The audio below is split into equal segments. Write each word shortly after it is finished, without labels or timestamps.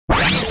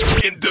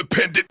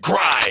Independent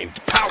grind,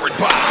 powered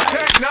by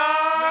Tech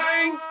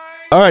Nine.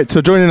 All right,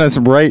 so joining us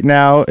right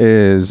now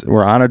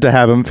we're honored to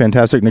have him,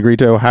 Fantastic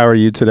Negrito. How are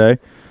you today?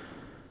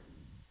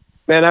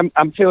 Man,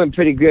 I'm feeling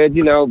pretty good,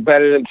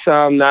 better than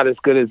some, not as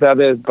good as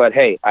others, but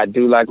hey, I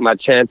do like my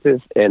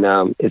chances, and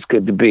it's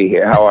good to be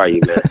here. How are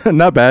you, man?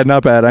 Not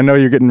bad. I know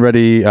you're getting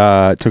ready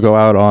to go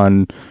out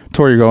on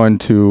tour. You're going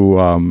to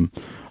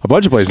a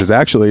bunch of places,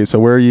 actually. So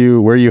where are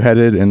you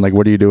headed, and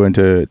what are you doing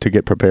to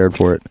get prepared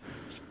for it?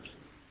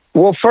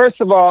 Well, first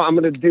of all, I'm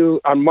going to do,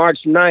 on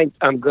March 9th,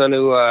 I'm going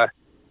to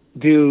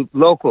do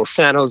local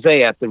San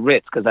Jose at the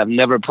Ritz, because I've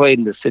never played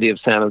in the city of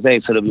San Jose,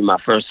 so it'll be my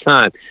first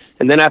time.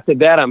 And then after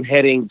that, I'm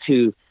heading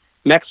to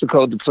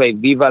Mexico to play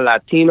Viva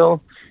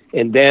Latino.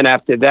 And then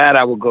after that,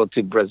 I will go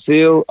to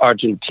Brazil,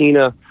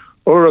 Argentina,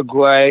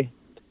 Uruguay,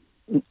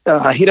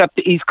 hit up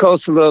the East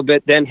Coast a little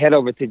bit, then head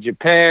over to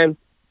Japan,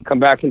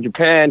 come back from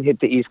Japan, hit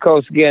the East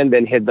Coast again,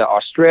 then hit the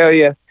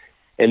Australia,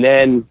 and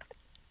then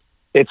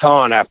it's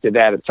on after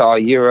that. It's all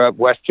Europe,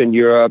 Western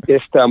Europe,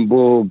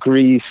 Istanbul,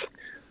 Greece,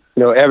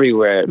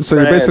 everywhere. So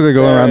you're basically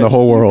going around the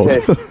whole world.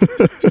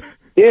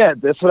 Yeah,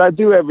 that's what I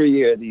do every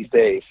year these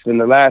days. In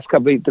the last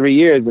 3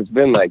 years, it's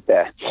been like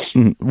that.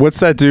 What's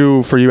that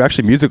do for you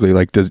actually musically?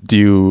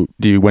 Do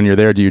you when you're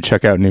there, do you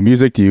check out new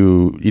music? Do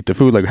you eat the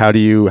food? How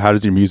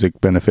does your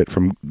music benefit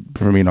from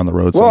being on the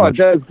road so much?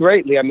 Well, it does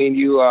greatly. I mean,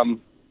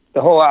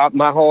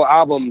 my whole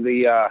album,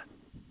 the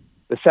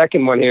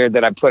second one here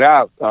that I put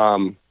out,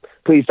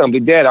 Please Don't Be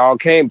Dead, all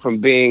came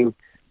from being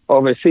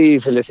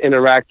overseas and just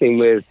interacting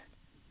with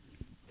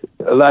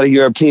a lot of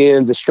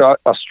Europeans,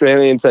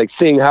 Australians,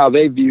 seeing how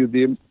they view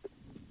the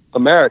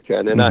America.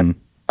 And then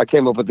I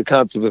came up with the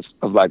concept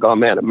of oh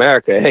man,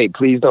 America, hey,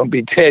 please don't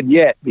be dead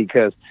yet,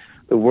 because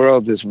the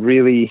world is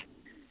really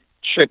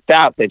tricked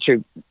out that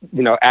you're,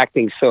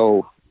 acting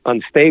so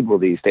unstable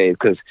these days,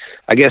 because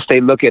I guess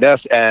they look at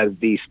us as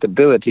the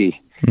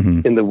stability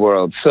in the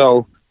world.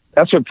 So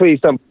that's where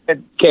Please Don't Be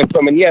Dead came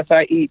from. And yes,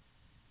 I eat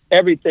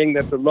everything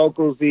that the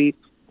locals eat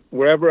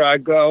wherever I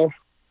go.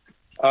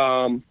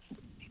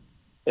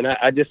 And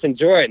I just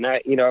enjoy it.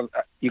 And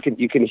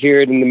you can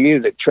hear it in the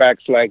music.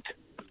 Tracks like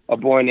A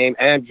Boy Named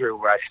Andrew,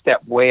 where I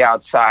step way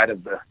outside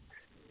of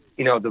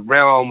the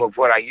realm of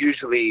what I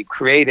usually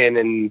create in.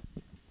 And,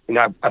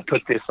 I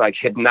put this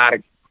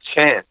hypnotic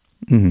chant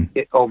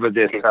over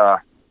this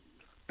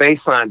bass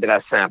line that I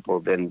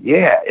sampled. And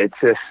yeah, it's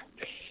just,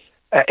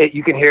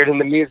 you can hear it in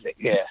the music,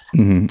 yeah.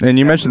 And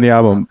you mentioned the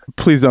album,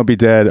 Please Don't Be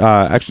Dead.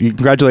 Actually,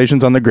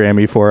 congratulations on the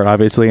Grammy for it,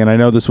 obviously. And I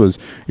know this was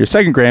your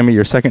second Grammy,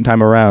 your second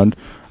time around.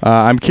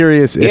 I'm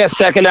curious if... Yeah,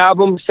 second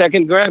album,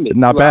 second Grammy.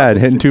 Not bad,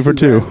 hitting 2 for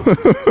 2.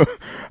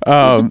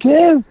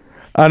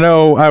 I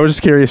know, I was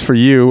just curious for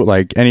you,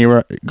 going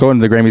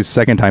to the Grammys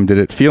second time, did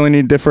it feel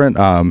any different?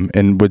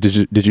 And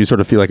did you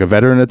sort of feel like a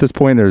veteran at this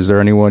point? Or is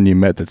there anyone you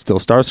met that still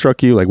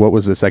starstruck you? What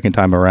was the second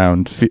time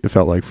around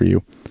felt like for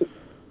you?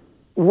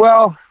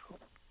 Well,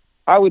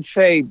 I would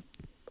say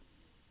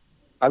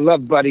I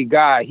love Buddy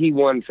Guy. He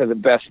won for the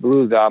best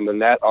blues album,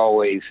 and that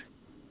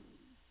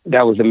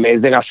was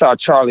amazing. I saw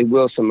Charlie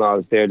Wilson when I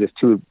was there. There's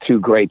two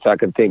greats I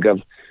could think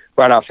of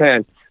right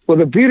offhand. Well,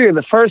 the beauty of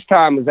the first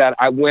time was that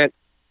I went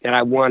and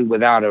I won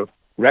without a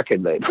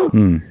record label.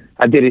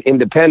 I did it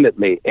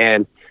independently.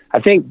 And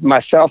I think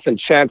myself and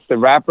Chance the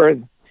Rapper,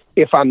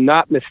 if I'm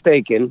not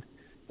mistaken,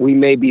 we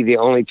may be the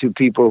only two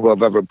people who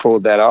have ever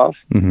pulled that off.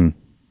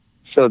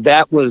 So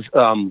that was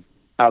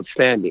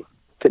outstanding.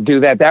 To do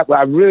that,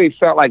 I really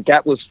felt like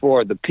that was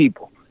for the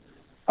people.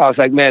 I was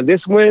like, man,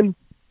 this win,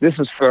 this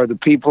is for the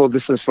people.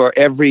 This is for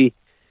every,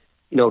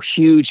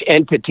 huge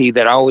entity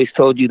that always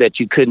told you that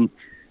you couldn't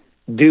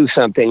do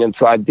something. And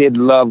so I did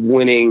love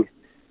winning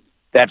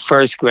that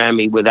first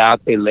Grammy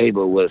without a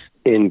label. Was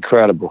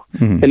incredible.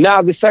 And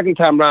now the second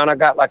time around, I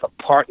got a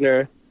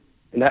partner,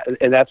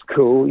 and that's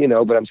cool,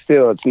 but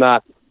it's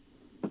not,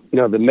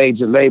 the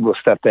major label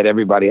stuff that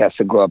everybody has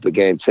to go up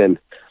against. And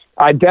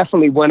I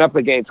definitely went up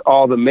against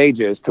all the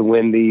majors to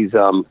win these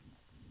 2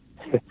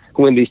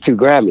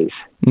 Grammys.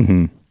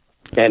 And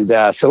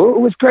so it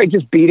was great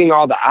just beating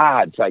all the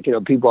odds.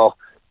 People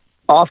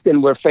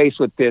often were faced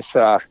with this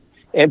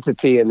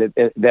entity and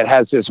that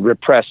has this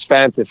repressed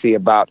fantasy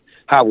about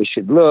how we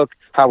should look,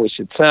 how we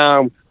should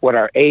sound, what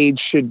our age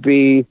should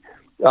be,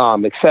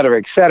 et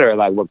cetera,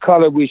 what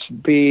color we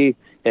should be,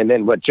 and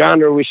then what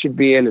genre we should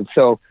be in. And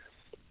so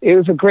it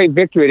was a great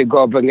victory to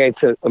go up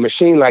against a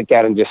machine like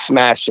that and just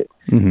smash it.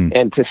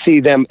 And to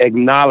see them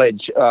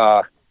acknowledge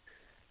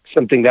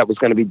something that was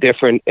going to be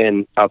different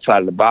and outside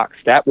of the box.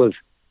 That was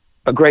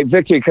a great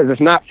victory, because it's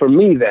not for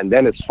me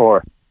then it's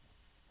for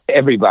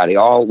everybody,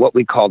 all what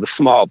we call the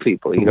small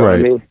people, you know what I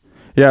mean?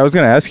 Yeah, I was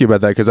going to ask you about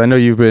that, because I know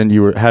you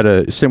had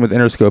a stint with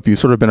Interscope. You've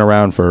sort of been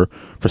around for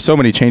so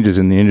many changes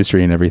in the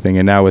industry and everything,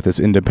 and now with this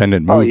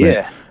independent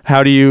movement.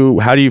 How do you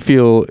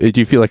feel? Do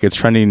you feel like it's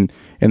trending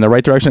in the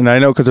right direction? And I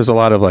know, because there's a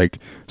lot of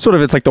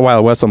it's like the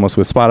Wild West almost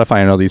with Spotify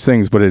and all these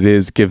things, but it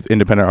is give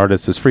independent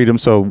artists this freedom.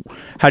 So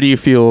how do you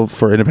feel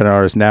for independent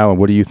artists now, and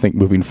what do you think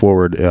moving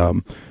forward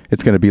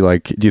it's going to be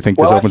like? Do you think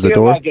this opens the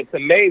door? I feel like it's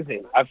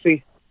amazing.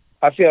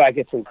 I feel like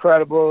it's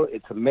incredible.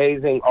 It's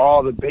amazing.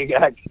 All the big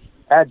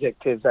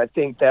adjectives. I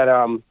think that,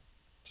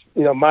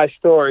 my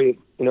story,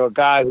 a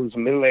guy who's a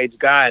middle-aged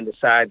guy and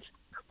decides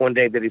one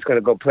day that he's going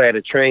to go play at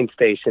a train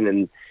station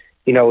and,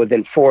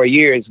 within 4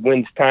 years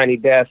wins Tiny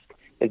Desk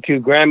and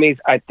 2 Grammys.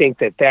 I think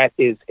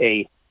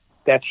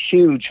that's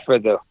huge for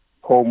the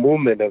whole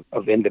movement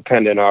of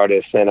independent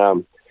artists.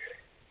 And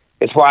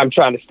it's why I'm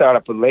trying to start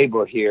up a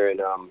label here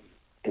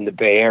in the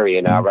Bay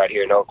Area now, right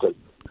here in Oakland.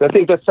 So I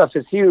think that stuff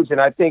is huge. And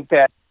I think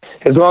that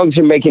as long as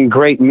you're making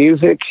great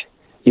music,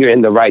 you're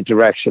in the right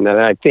direction. And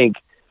I think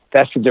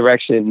that's the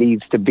direction it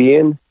needs to be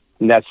in.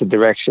 And that's the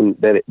direction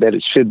that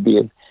it should be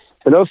in.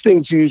 And those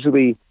things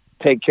usually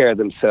take care of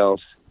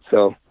themselves.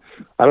 So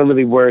I don't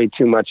really worry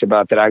too much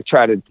about that. I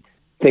try to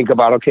think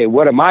about, okay,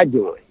 what am I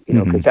doing?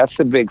 Because that's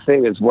the big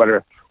thing is what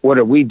are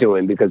we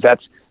doing? Because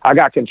I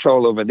got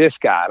control over this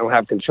guy. I don't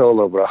have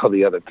control over all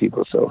the other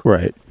people. So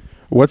right.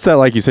 What's that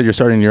like? You said you're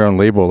starting your own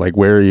label. Like,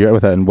 where are you at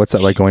with that? And what's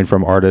that like going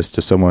from artist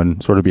to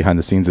someone sort of behind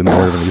the scenes in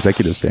more of an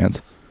executive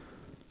stance?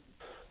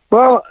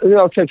 Well,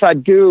 since I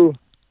do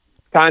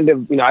kind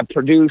of, I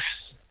produce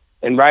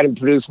and write and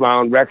produce my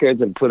own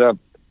records and put up,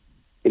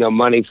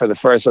 money for the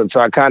first one. So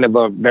I kind of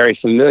am very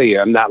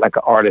familiar. I'm not like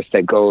an artist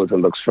that goes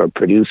and looks for a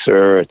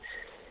producer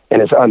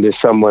and is under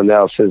someone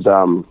else's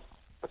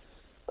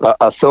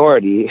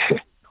authority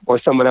or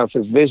someone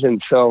else's vision.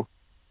 So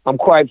I'm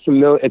quite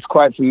familiar. It's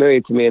quite familiar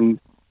to me. And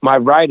my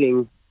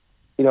writing,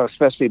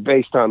 especially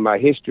based on my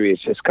history, is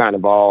just kind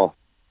of all,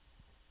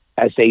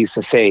 as they used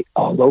to say,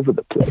 all over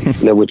the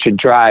place, which would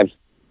drive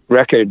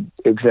record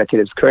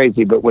executives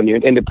crazy. But when you're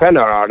an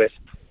independent artist,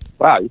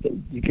 wow,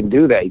 you can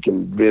do that. You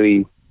can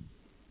really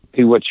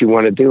do what you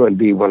want to do and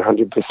be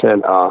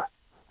 100%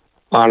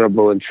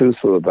 honorable and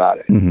truthful about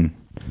it. Mm-hmm.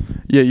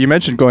 Yeah, you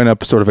mentioned going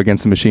up sort of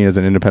against the machine as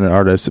an independent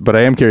artist, but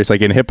I am curious,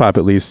 like in hip hop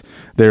at least,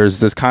 there's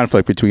this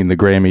conflict between the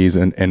Grammys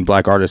and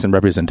black artists and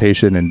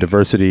representation and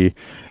diversity.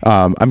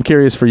 I'm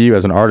curious for you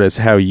as an artist,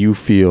 how you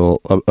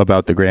feel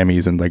about the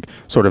Grammys and like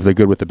sort of the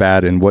good with the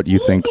bad and what you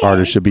think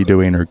artists should be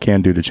doing or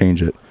can do to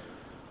change it.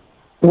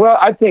 Well,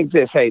 I think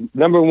this, hey,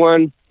 number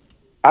one,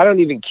 I don't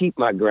even keep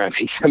my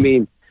Grammys. I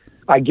mean,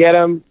 I get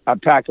them, I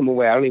pack them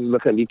away. I don't even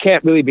look at them. You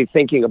can't really be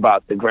thinking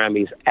about the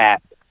Grammys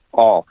at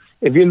all.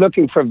 If you're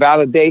looking for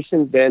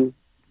validation, then,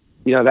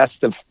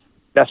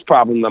 that's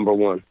problem number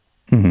one.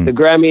 Mm-hmm. The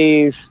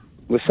Grammys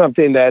was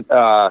something that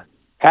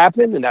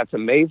happened, and that's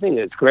amazing.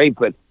 It's great,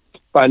 but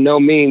by no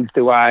means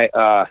do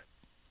I,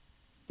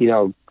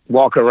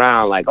 walk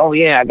around like, oh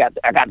yeah, I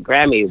got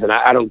Grammys, and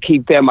I don't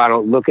keep them. I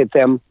don't look at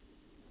them.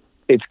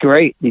 It's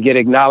great. You get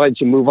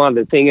acknowledged, you move on.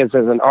 The thing is,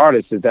 as an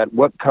artist, is that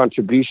what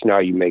contribution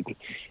are you making?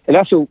 And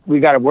that's what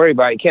we got to worry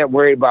about. You can't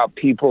worry about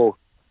people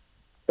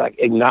like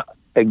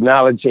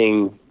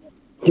acknowledging,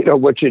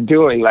 what you're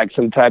doing, like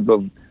some type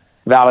of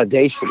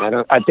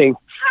validation. I think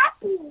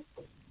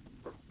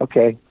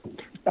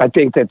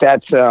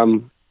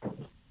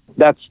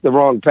that's the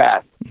wrong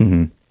path.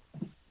 Mm-hmm.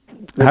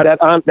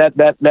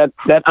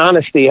 That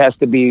honesty has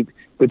to be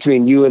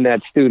between you and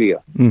that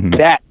studio. Mm-hmm.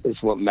 That is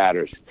what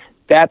matters.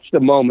 That's the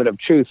moment of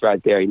truth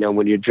right there.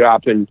 When you're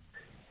dropping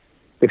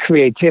the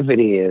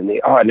creativity and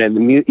the art and the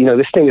music,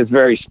 this thing is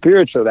very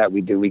spiritual that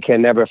we do. We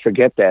can never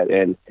forget that.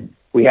 And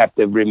we have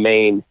to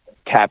remain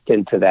tapped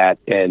into that.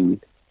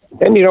 And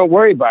then you don't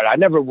worry about it. I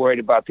never worried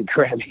about the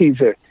Grammys.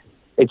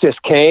 It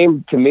just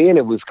came to me and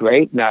it was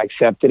great and I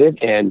accepted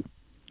it. And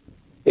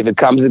if it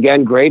comes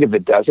again, great. If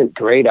it doesn't,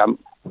 great. I'm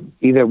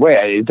either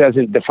way. It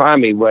doesn't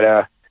define me.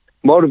 What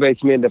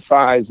motivates me and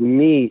defines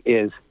me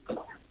is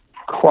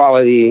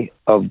quality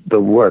of the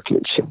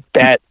workmanship.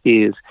 That's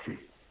it.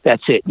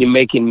 You're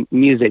making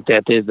music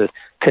that there's a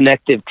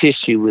connective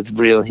tissue with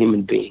real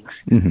human beings.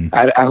 Mm-hmm.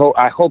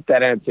 I hope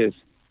that answers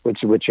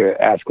what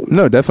you're asking.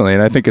 No, definitely.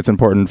 And I think it's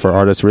important for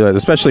artists to realize,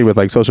 especially with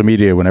like social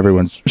media, when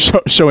everyone's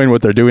showing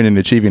what they're doing and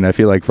achieving. I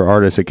feel like for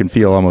artists, it can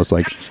feel almost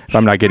like if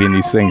I'm not getting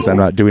these things, I'm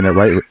not doing it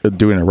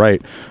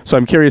right. So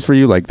I'm curious for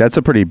you, like that's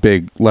a pretty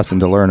big lesson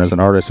to learn as an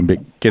artist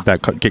and get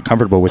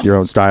comfortable with your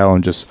own style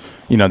and just,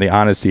 the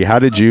honesty. How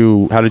did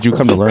you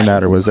come to learn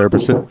that? Or was there a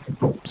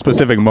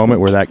specific moment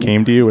where that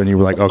came to you and you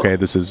were like, okay,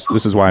 this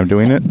is why I'm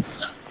doing it?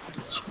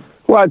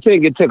 Well, I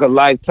think it took a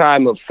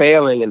lifetime of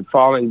failing and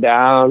falling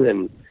down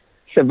and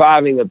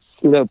surviving a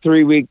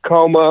 3-week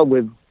coma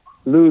with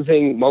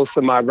losing most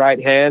of my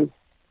right hand.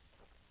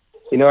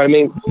 You know what I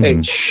mean?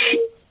 Mm-hmm.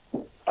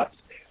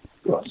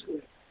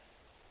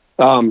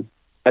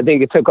 I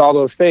think it took all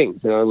those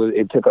things.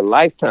 It took a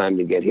lifetime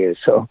to get here.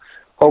 So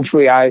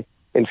hopefully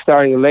in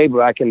starting a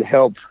label, I can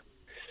help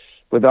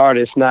with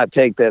artists not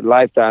take that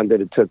lifetime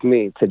that it took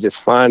me to just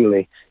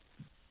finally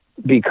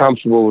be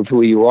comfortable with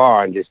who you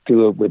are and just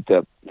do it with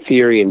the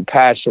fury and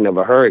passion of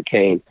a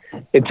hurricane.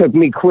 It took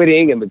me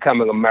quitting and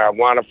becoming a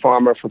marijuana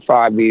farmer for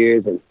 5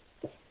 years, and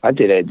I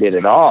did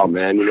it all,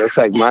 man. It's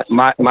like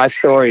my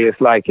story is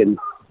like in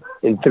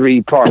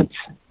 3 parts.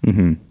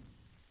 Mm-hmm.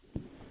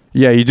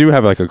 Yeah, you do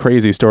have like a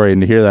crazy story,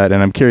 and to hear that,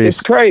 and I'm curious.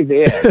 It's crazy,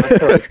 yeah. My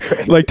story's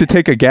crazy. Like, to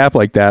take a gap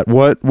like that,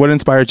 what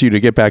inspired you to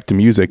get back to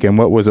music, and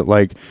what was it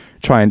like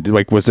trying to,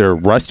 like, was there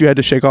rust you had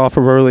to shake off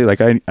of early? Like,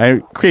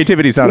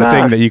 creativity is not a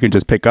thing that you can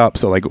just pick up.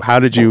 So, like, how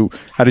did you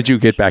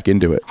get back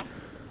into it?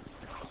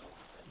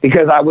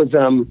 Because I was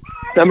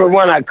number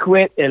one, I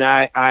quit, and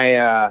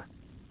I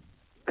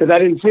because I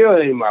didn't feel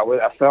it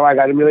anymore. I felt like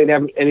I didn't really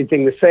have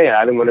anything to say.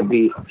 I didn't want to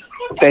be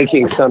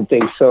faking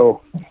something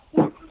so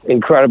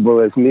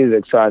incredible as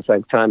music, so it's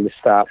like time to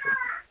stop.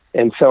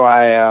 And so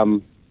I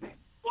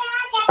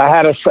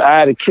had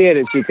a kid,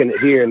 as you can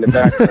hear in the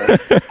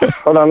background.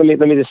 Hold on, let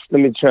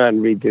me try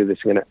and redo this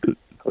again.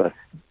 Hold on.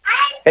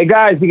 Hey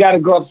guys, you got to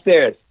go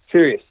upstairs.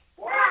 Serious.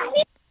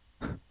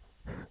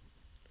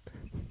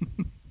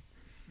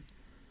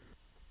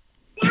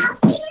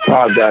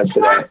 Apologize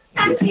for that.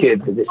 These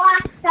kids are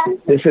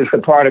this is the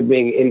part of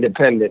being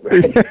independent,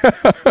 right?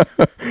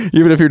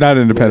 Even if you're not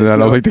independent, I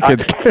don't think the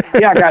kids care.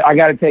 Yeah, I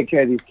got to take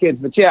care of these kids.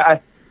 But yeah,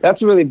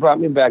 that's really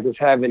brought me back, is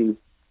having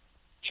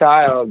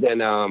child,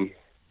 and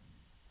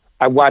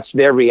I watched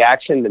their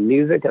reaction to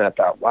music, and I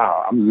thought,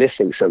 wow, I'm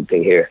missing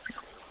something here.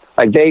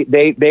 Like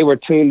they were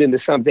tuned into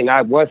something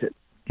I wasn't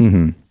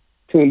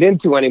tuned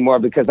into anymore,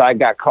 because I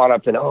got caught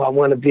up in, I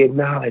want to be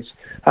acknowledged.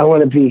 I don't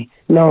want to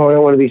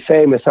be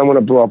famous. I want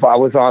to blow up. I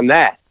was on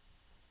that.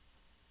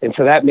 And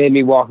so that made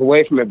me walk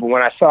away from it. But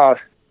when I saw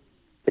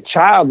the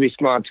child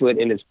respond to it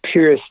in its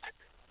purest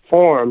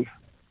form,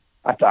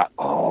 I thought,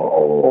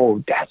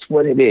 that's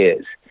what it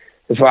is.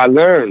 And so I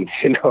learned,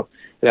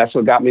 that's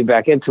what got me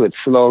back into it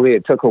slowly.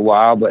 It took a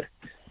while, but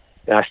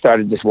I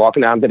started just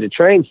walking out to the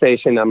train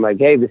station. I'm like,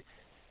 hey,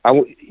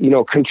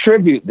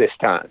 contribute this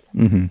time.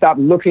 Stop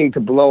looking to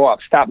blow up.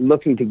 Stop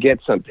looking to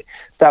get something.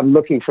 Stop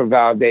looking for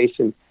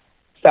validation.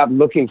 Stop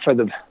looking for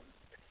the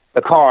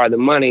car, the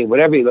money,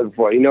 whatever you're looking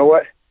for. You know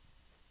what?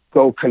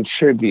 Go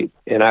contribute.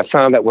 And I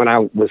found that when I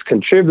was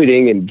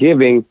contributing and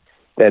giving,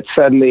 that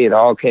suddenly it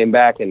all came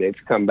back, and it's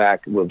come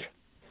back with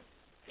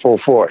full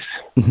force.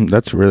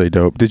 That's really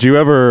dope. Did you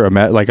ever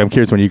I'm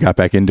curious, when you got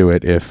back into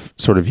it, if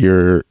sort of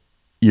your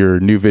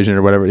new vision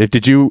or whatever,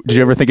 did you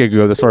ever think it could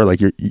go this far?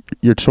 Like,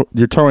 you're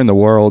touring the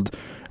world,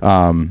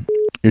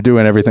 you're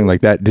doing everything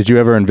like that. Did you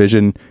ever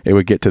envision it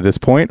would get to this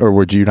point, or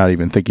were you not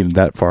even thinking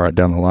that far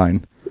down the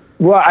line?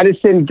 Well, I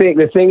just didn't think.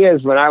 The thing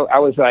is, when I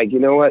was like, you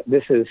know what,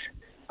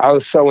 I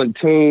was so in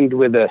tune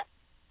with a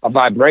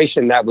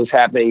vibration that was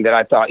happening, that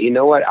I thought, you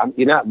know what,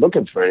 you're not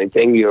looking for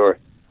anything. You're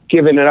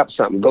giving it up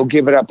something. Go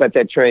give it up at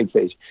that train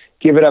station.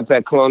 Give it up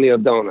at Colonial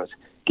Donuts.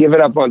 Give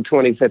it up on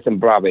 25th and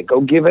Broadway. Go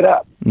give it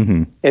up.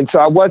 And so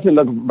I wasn't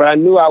looking, but I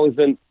knew I was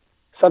in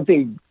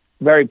something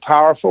very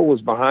powerful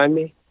was behind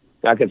me.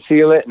 I could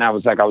feel it, and I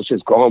was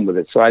just going with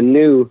it. So I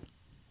knew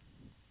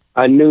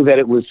that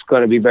it was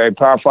going to be very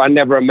powerful. I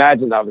never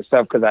imagined all the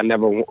stuff, because I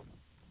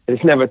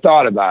just never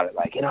thought about it.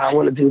 Like, I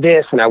want to do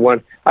this, and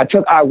I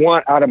took I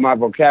want out of my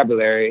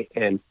vocabulary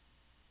and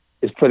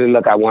just put in,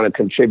 look, I want to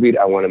contribute.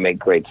 I want to make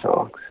great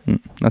songs.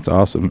 That's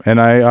awesome.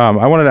 And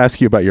I wanted to ask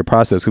you about your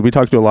process, because we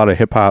talked to a lot of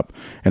hip hop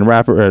and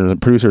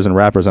producers and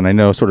rappers, and I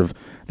know sort of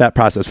that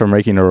process from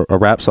making a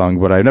rap song,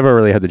 but I never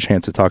really had the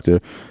chance to talk to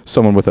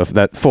someone with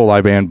that full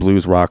live band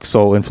blues rock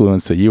soul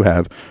influence that you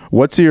have.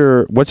 What's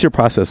your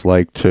process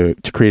like to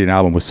create an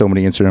album with so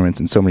many instruments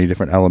and so many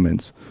different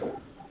elements?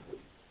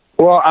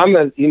 Well, I'm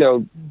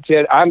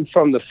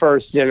from the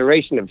first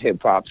generation of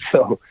hip hop,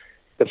 so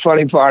the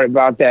funny part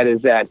about that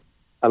is that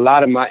a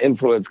lot of my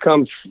influence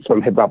comes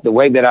from hip hop. The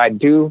way that I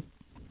do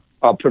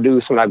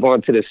produce, when I go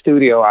into the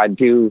studio, I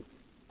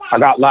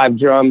got live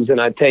drums, and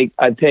I take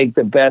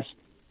the best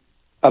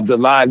of the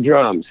live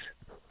drums.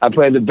 I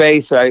play the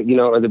bass, or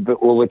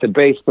with the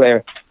bass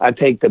player, I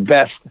take the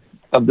best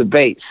of the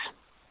bass.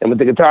 And with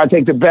the guitar, I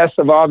take the best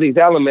of all these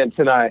elements,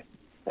 and I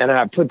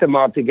put them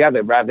all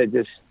together. Rather,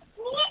 just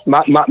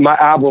my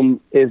album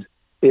is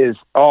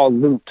all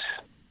loops,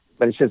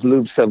 but it's just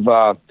loops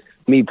of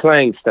me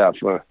playing stuff.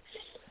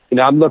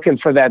 I'm looking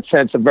for that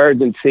sense of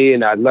urgency,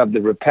 and I love the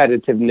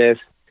repetitiveness.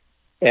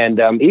 And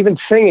even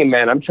singing,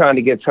 man, I'm trying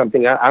to get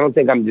something. I don't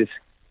think I'm just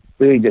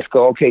really just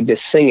go, okay,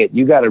 just sing it.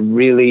 You got to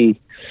really,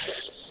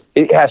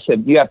 you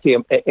have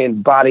to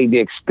embody the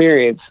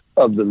experience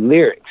of the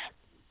lyrics.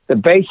 The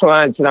bass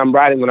lines that I'm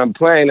writing when I'm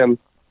playing them,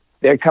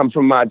 they come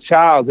from my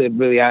childhood,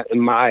 really,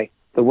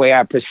 the way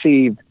I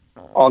perceived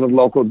all the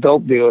local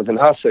dope dealers and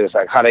hustlers,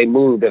 like how they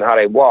moved and how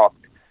they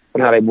walked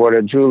and how they wore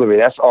their jewelry.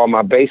 That's all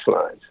my bass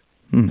lines.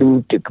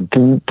 All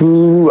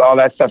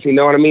that stuff, you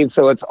know what I mean?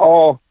 So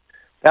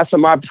that's what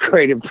my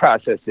creative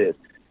process is.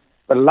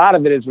 But a lot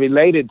of it is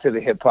related to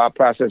the hip hop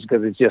process,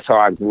 because it's just how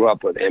I grew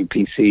up with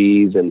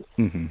MPCs and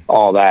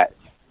all that.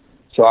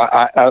 So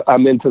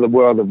I'm into the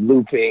world of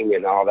looping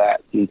and all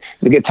that. And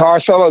the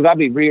guitar solos, I'll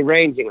be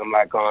rearranging them,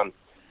 like on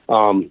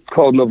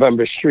Cold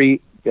November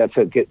Street. I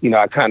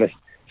kind of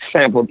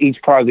sampled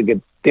each part of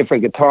the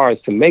different guitars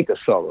to make a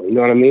solo. You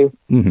know what I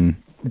mean?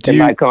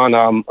 Like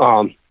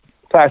on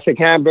Plastic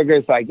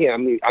Hamburgers, I'm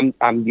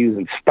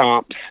using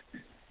stomps,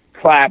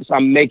 claps.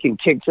 I'm making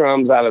kick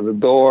drums out of the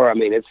door. I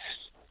mean, it's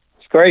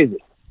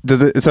crazy.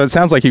 Does it? So it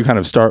sounds like you kind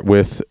of start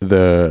with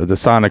the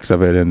sonics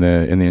of it and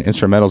the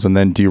instrumentals, and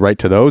then do you write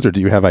to those, or do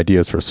you have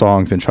ideas for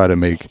songs and try to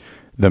make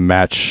the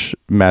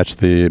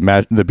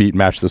the beat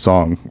match the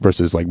song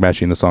versus like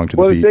matching the song to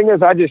the beat? Well, the thing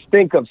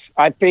is,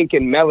 I think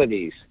in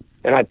melodies,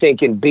 and I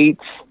think in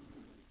beats,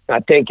 and I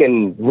think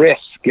in riffs,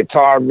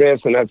 guitar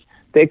riffs, and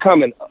they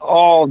come in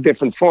all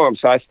different forms.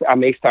 So I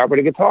may start with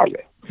a guitar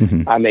riff.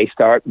 Mm-hmm. I may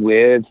start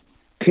with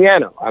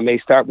piano. I may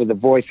start with a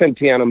voice and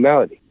piano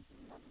melody.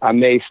 I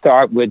may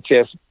start with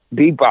just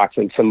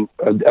beatboxing,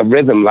 a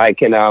rhythm,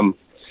 like in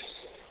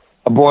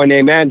A Boy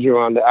Named Andrew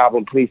on the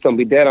album Please Don't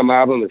Be Dead on my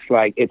album.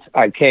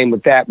 I came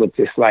with that with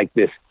just like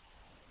this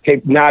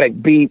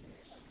hypnotic beat,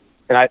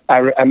 and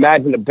I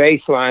imagine a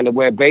bass line the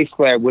way a bass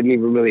player wouldn't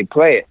even really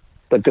play it,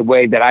 but the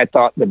way that I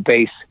thought the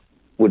bass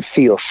would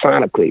feel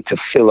sonically to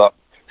fill up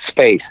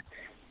space.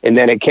 And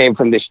then it came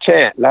from this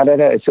chant, la da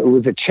da. So it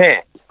was a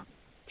chant.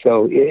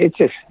 So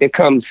it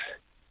comes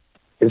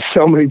in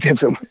so many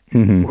different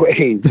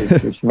ways.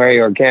 It's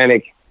very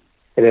organic,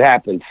 and it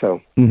happens.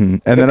 So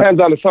it depends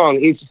on the song.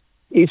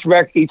 Each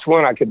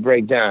one I could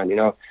break down. You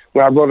know,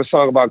 when I wrote a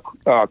song about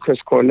Chris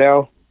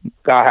Cornell,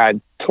 guy I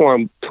had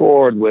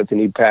toured with, and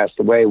he passed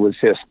away, was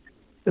just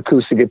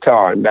acoustic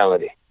guitar and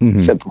melody.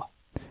 Simple.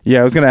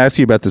 Yeah, I was going to ask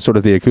you about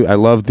I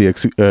love the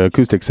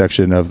acoustic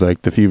section of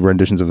like the few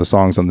renditions of the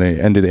songs on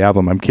the end of the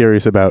album. I'm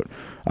curious about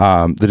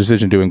the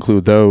decision to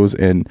include those,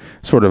 and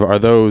sort of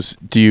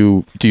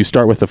do you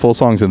start with the full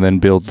songs and then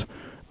build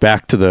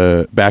back to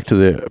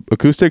the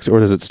acoustics, or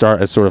does it start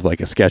as sort of like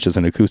a sketch as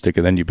an acoustic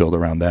and then you build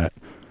around that?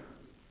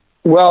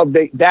 Well,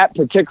 that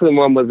particular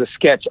one was a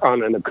sketch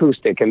on an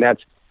acoustic, and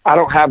I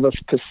don't have a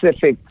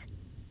specific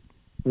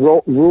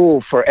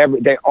rule for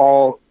they're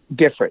all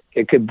different.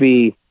 It could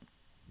be,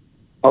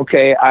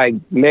 okay, I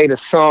made a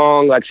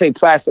song, like say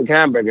Plastic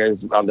Hamburgers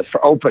on the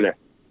opener.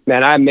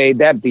 Man, I made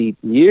that beat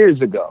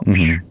years ago.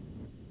 Mm-hmm.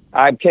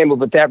 I came up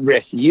with that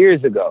riff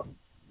years ago,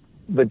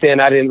 but then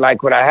I didn't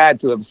like what I had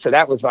to have. So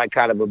that was like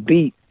kind of a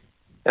beat.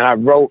 And I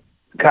wrote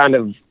kind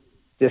of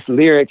just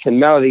lyrics and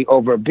melody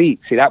over a beat.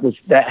 See, that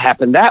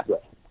happened that way.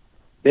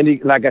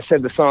 Then, like I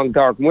said, the song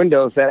Dark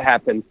Windows, that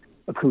happened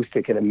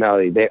acoustic and a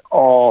melody.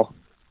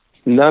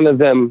 None of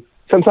them,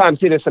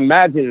 sometimes you just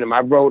imagine them.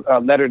 I wrote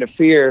a Letter to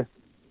Fear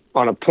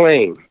on a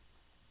plane.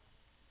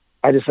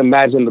 I just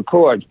imagined the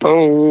chords,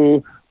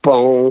 boom,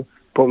 boom,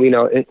 boom, you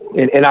know,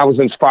 and I was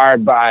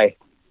inspired by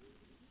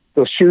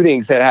those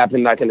shootings that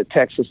happened like in the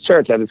Texas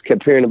church. I just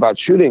kept hearing about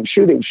shooting.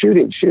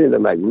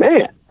 I'm like,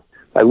 man,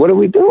 like, what are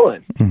we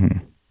doing? Mm-hmm.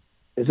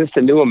 Is this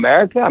the new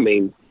America? I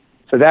mean,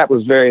 so that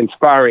was very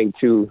inspiring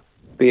to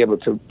be able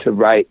to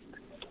write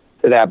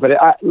to that. But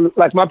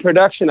like my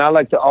production, I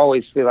like to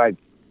always feel like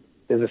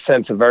there's a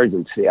sense of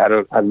urgency.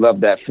 I love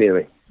that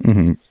feeling.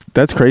 Mm-hmm.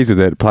 That's crazy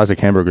that Plastic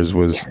Hamburgers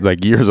was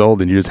like years old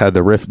and you just had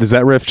the riff. Does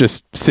that riff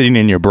just sitting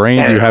in your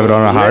brain? Do you have it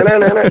on a hard?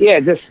 No.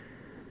 Yeah,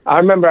 I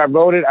remember I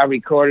wrote it, I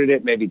recorded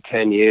it maybe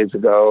 10 years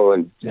ago,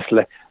 and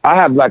I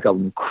have like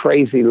a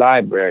crazy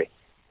library.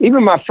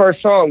 Even my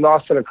first song,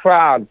 Lost in a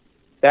Crowd,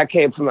 that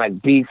came from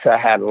like beats I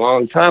had a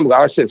long time ago.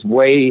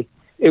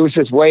 It was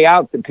just way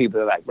out to people.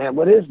 They're like, man,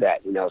 what is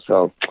that? You know,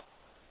 so,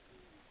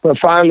 but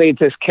finally it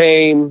just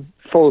came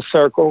full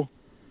circle.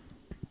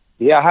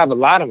 Yeah, I have a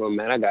lot of them,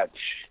 man. I got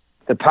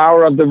the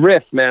power of the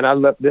riff, man. I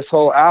love this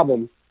whole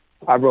album.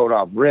 I wrote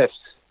off riffs,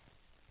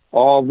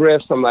 all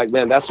riffs. I'm like,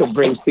 man, that's what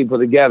brings people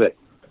together.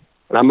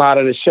 And I'm out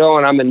of the show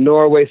and I'm in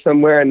Norway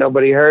somewhere and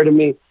nobody heard of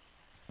me.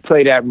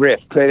 Play that riff,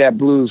 play that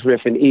blues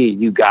riff in E.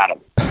 You got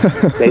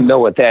them. They know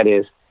what that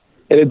is.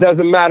 And it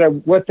doesn't matter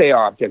what they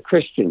are. If they're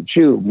Christian,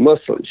 Jew,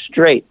 Muslim,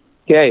 straight,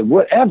 gay,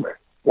 whatever,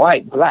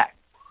 white, black,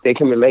 they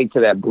can relate to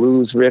that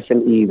blues riff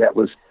in E that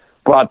was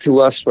brought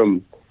to us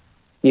from,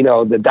 you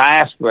know, the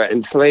diaspora,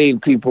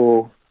 enslaved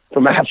people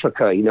from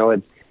Africa. You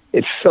know,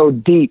 it's so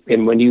deep.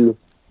 And when you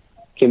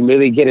can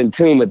really get in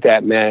tune with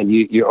that, man,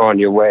 you're on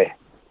your way.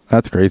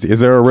 That's crazy. Is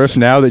there a riff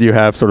now that you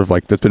have sort of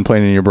like that's been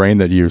playing in your brain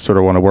that you sort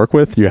of want to work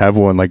with? Do you have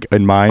one like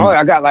in mind? Oh,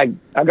 I got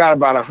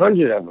about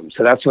 100 of them.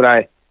 So that's what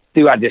I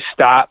do. I just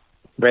stop,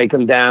 break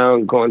them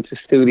down, go into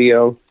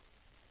studio.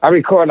 I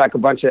record like a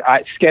bunch of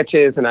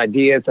sketches and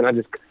ideas,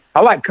 and I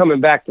like coming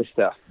back to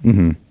stuff.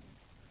 Mm-hmm.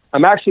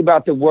 I'm actually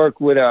about to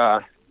work with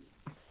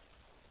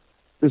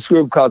this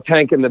group called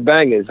Tank and the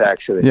Bangers,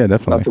 actually. Yeah,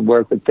 definitely. About to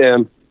work with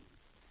them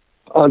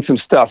on some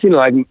stuff, you know,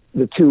 like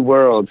the Two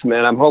Worlds,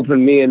 man. I'm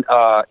hoping me and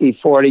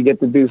E40 get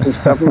to do some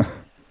stuff.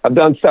 I've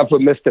done stuff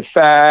with Mr.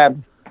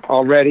 Fab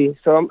already,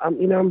 so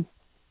I'm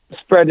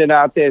spreading it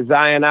out there.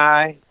 Zion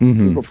I,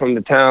 people from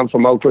the town,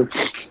 from Oakland.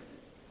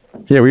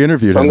 Yeah, we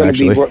interviewed him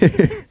actually.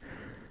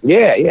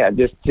 Yeah,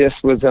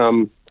 just was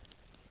in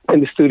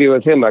the studio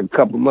with him like a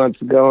couple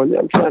months ago, and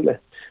I'm trying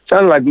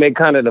to like make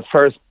kind of the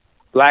first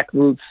Black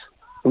Roots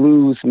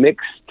blues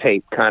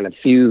mixtape kind of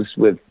fused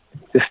with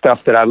the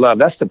stuff that I love.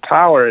 That's the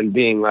power in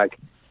being like,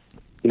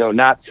 you know,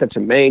 not such a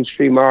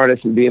mainstream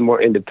artist and being more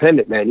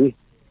independent, man.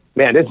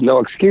 There's no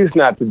excuse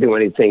not to do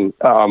anything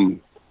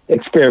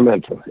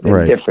experimental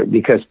and different,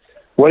 because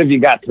what have you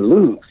got to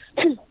lose?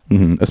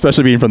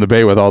 Especially being from the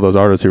Bay with all those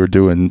artists who are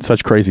doing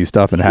such crazy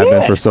stuff and have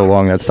been for so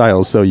long. That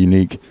style is so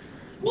unique.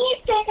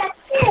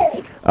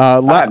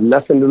 I have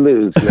nothing to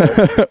lose,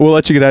 man. We'll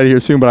let you get out of here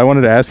soon, but I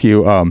wanted to ask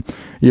you,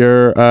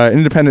 you're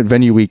Independent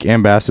Venue Week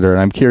ambassador,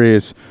 and I'm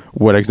curious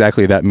what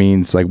exactly that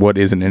means. Like, what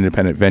is an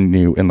independent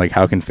venue, and like,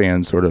 how can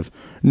fans sort of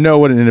know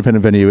what an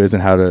independent venue is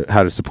and how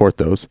to support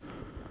those?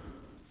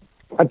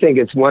 I think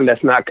it's one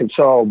that's not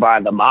controlled by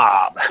the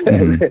mob.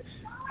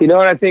 You know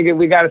what I think?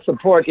 We got to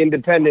support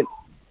independent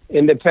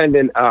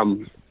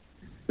venues.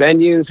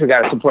 We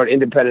got to support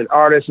independent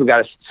artists. We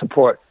got to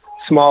support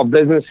small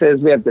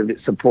businesses. We have to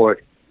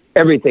support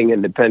everything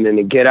independent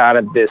and get out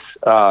of this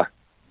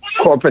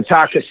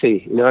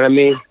corporatocracy. You know what I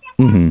mean?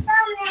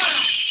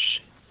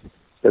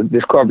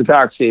 This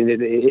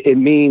corporatocracy, it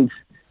means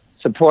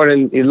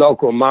supporting your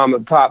local mom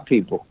and pop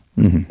people.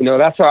 You know,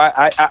 that's how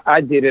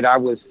I did it. I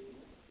was,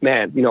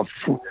 man, you know,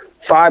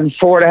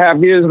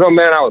 4.5 years ago,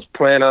 man, I was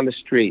playing on the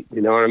street.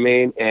 You know what I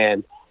mean?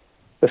 And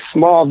the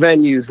small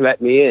venues let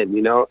me in,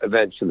 you know,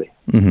 eventually.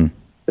 The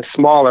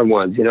smaller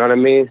ones, you know what I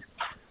mean?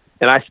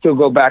 And I still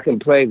go back and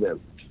play them.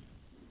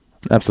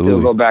 Absolutely.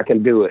 Still go back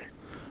and do it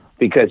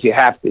because you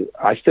have to.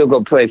 I still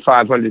go play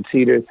 500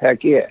 seaters.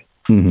 Heck yeah.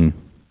 And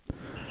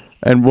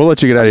we'll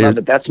let you get out of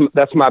here.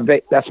 That's my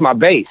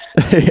base.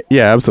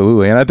 Yeah,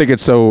 absolutely. And I think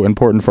it's so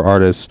important for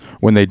artists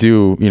when they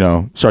do, you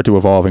know, start to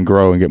evolve and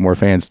grow and get more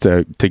fans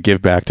to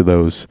give back to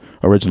those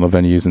original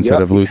venues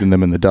instead of losing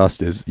them in the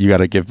dust. Is you got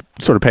to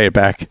sort of pay it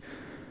back.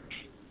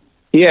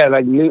 Yeah,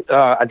 like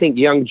I think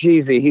Young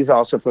Jeezy, he's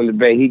also from the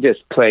Bay. He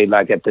just played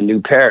like at the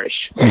New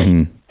Parish.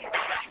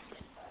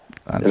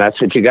 And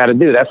that's what you got to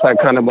do. That's like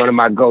kind of one of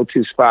my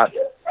go-to spots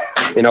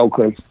in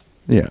Oakland.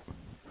 Yeah.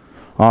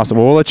 Awesome.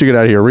 Well, we'll let you get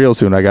out of here real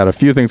soon. I got a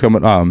few things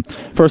coming.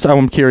 First,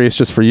 I'm curious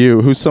just for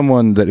you, who's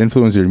someone that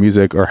influences your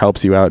music or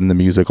helps you out in the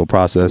musical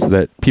process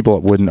that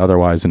people wouldn't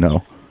otherwise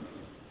know?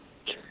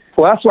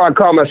 Well, that's why I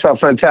call myself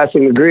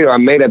Fantastic Negrito. I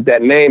made up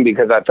that name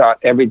because I thought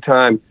every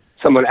time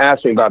someone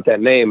asked me about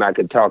that name, I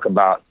could talk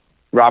about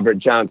Robert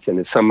Johnson.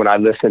 It's someone I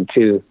listen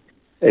to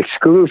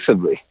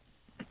exclusively.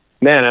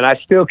 Man, and I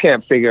still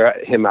can't figure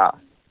him out.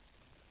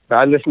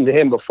 I listen to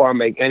him before I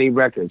make any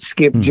record.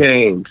 Skip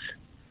James,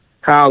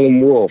 Howlin'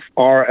 Wolf,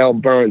 R.L.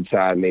 Burnside.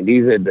 I mean,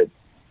 these are the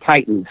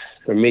titans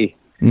for me.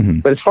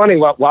 But it's funny,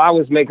 while I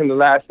was making the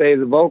last days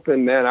of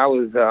Oakland, man, I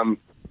was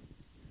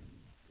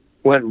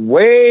went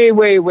way,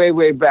 way, way,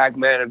 way back,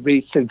 man, and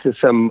reached into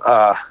some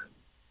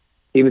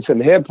even some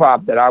hip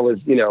hop that I was,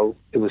 you know,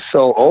 it was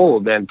so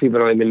old, man, people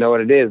don't even know what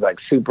it is, like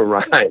Super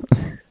Rhyme,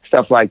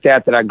 stuff like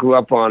that I grew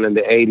up on in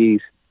the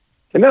 80s.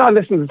 And then I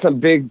listened to some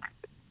big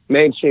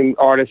mainstream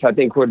artists I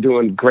think who are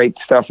doing great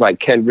stuff like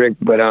Kendrick.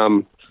 But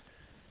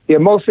yeah,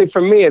 mostly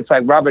for me, it's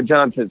like Robert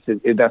Johnson,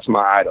 that's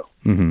my idol.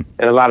 And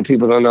a lot of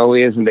people don't know who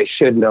he is, and they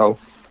should know.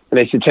 And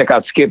they should check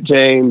out Skip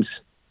James,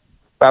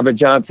 Robert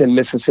Johnson,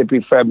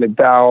 Mississippi Fred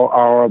McDowell,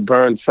 R.L.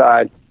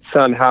 Burnside,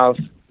 Son House,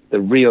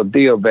 the real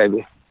deal,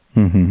 baby.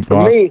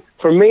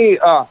 For me,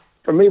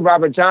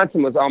 Robert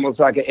Johnson was almost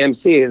like an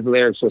MC. His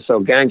lyrics were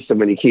so gangster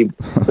when you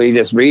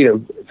just read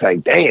them. It's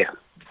like, damn.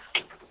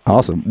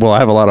 Awesome. Well, I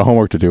have a lot of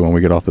homework to do when we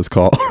get off this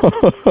call.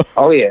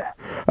 Oh yeah.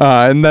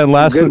 And then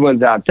lastly, good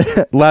ones out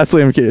there.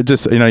 Lastly, I'm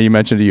just, you know, you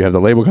mentioned you have the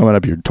label coming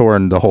up. You're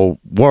touring the whole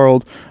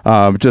world.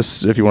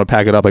 Just if you want to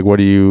pack it up, like what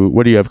do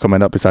you have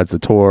coming up besides the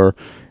tour?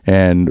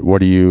 And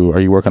are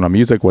you working on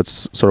music? Where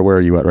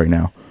are you at right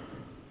now?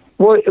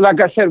 Well,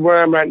 like I said,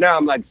 where I'm right now,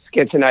 I'm like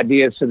sketching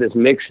ideas for this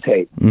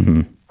mixtape.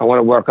 I want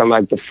to work on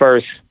like the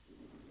first.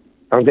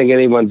 I don't think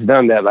anyone's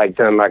done that. Like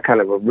done like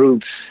kind of a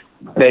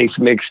roots-based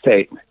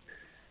mixtape.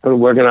 I'm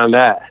working on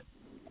that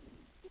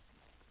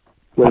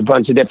with a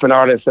bunch of different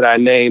artists that I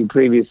named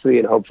previously,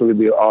 and hopefully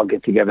we'll all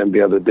get together and be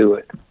able to do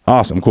it.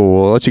 Awesome, cool.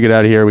 We'll let you get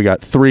out of here. We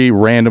got 3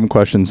 random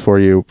questions for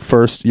you.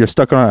 First, you're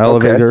stuck on an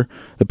elevator. Okay.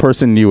 The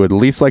person you would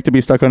least like to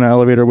be stuck on an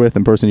elevator with,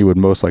 and person you would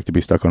most like to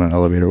be stuck on an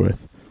elevator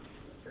with.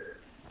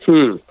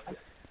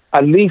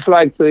 I'd least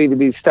likely to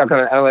be stuck on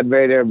an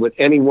elevator with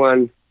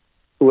anyone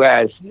who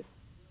has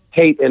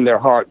hate in their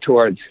heart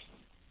towards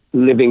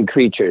living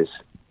creatures.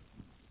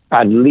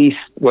 I'd least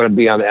want to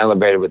be on the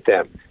elevator with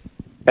them.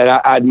 And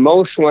I'd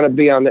most want to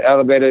be on the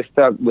elevator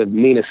stuck with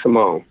Nina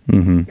Simone.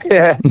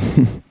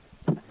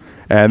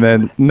 And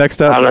then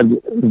next up,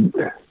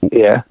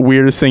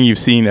 weirdest thing you've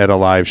seen at a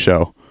live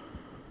show.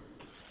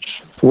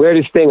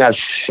 Weirdest thing I've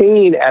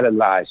seen at a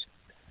live show.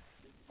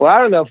 Well, I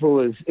don't know if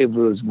it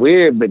was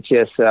weird, but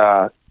just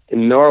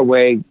in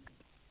Norway,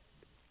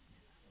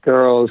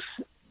 girls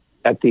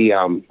at the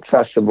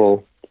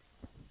festival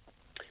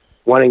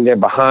wanting their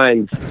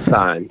behinds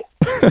signed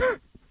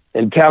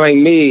and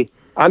telling me,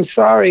 I'm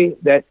sorry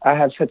that I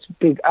have such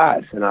big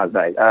eyes. And I was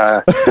like,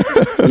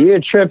 you're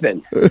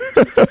tripping.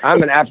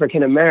 I'm an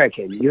African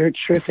American. You're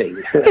tripping.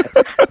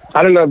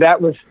 I don't know.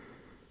 That was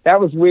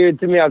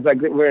weird to me. I was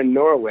like, we're in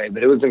Norway,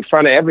 but it was in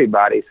front of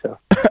everybody. So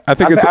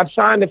I've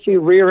signed a few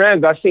rear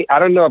ends. I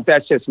don't know if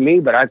that's just me,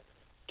 but I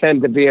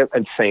tend to be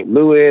in St.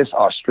 Louis,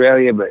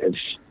 Australia, but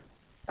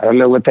I don't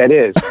know what that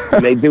is.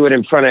 And they do it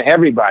in front of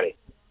everybody.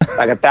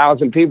 like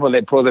 1,000 people, and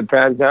they pull their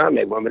pants down.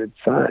 They want me to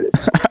sign it.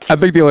 I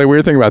think the only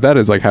weird thing about that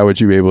is like, how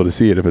would you be able to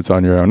see it if it's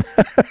on your own?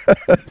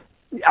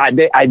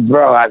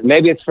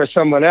 Maybe it's for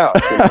someone else.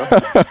 You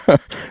know?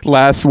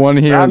 Last one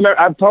here.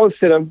 I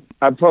posted them.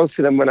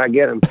 When I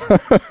get them.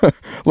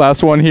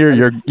 Last one here.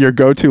 Your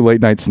go-to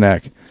late night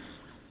snack.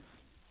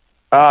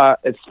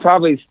 It's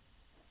probably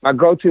my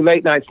go-to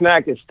late night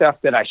snack is stuff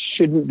that I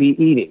shouldn't be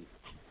eating.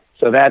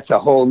 So that's a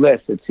whole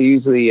list. It's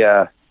usually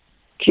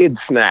kid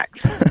snacks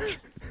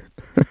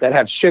that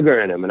have sugar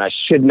in them, and I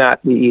should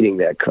not be eating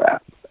that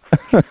crap.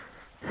 All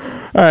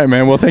right,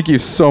 man. Well, thank you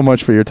so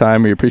much for your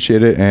time. We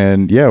appreciate it.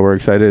 And yeah, we're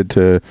excited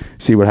to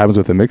see what happens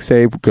with the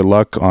mixtape. Good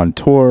luck on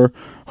tour.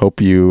 Hope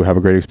you have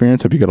a great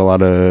experience. Hope you get a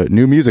lot of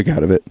new music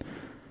out of it.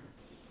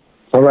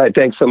 All right.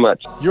 Thanks so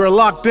much. You're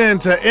locked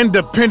into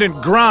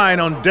Independent Grind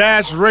on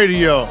Dash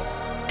Radio.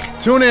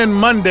 Tune in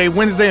Monday,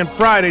 Wednesday, and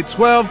Friday,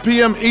 12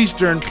 p.m.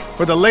 Eastern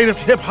for the latest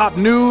hip-hop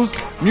news,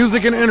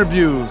 music, and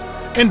interviews.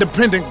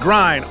 Independent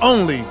Grind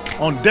only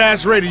on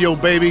Dash Radio,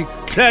 baby.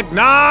 Tech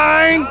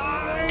 9!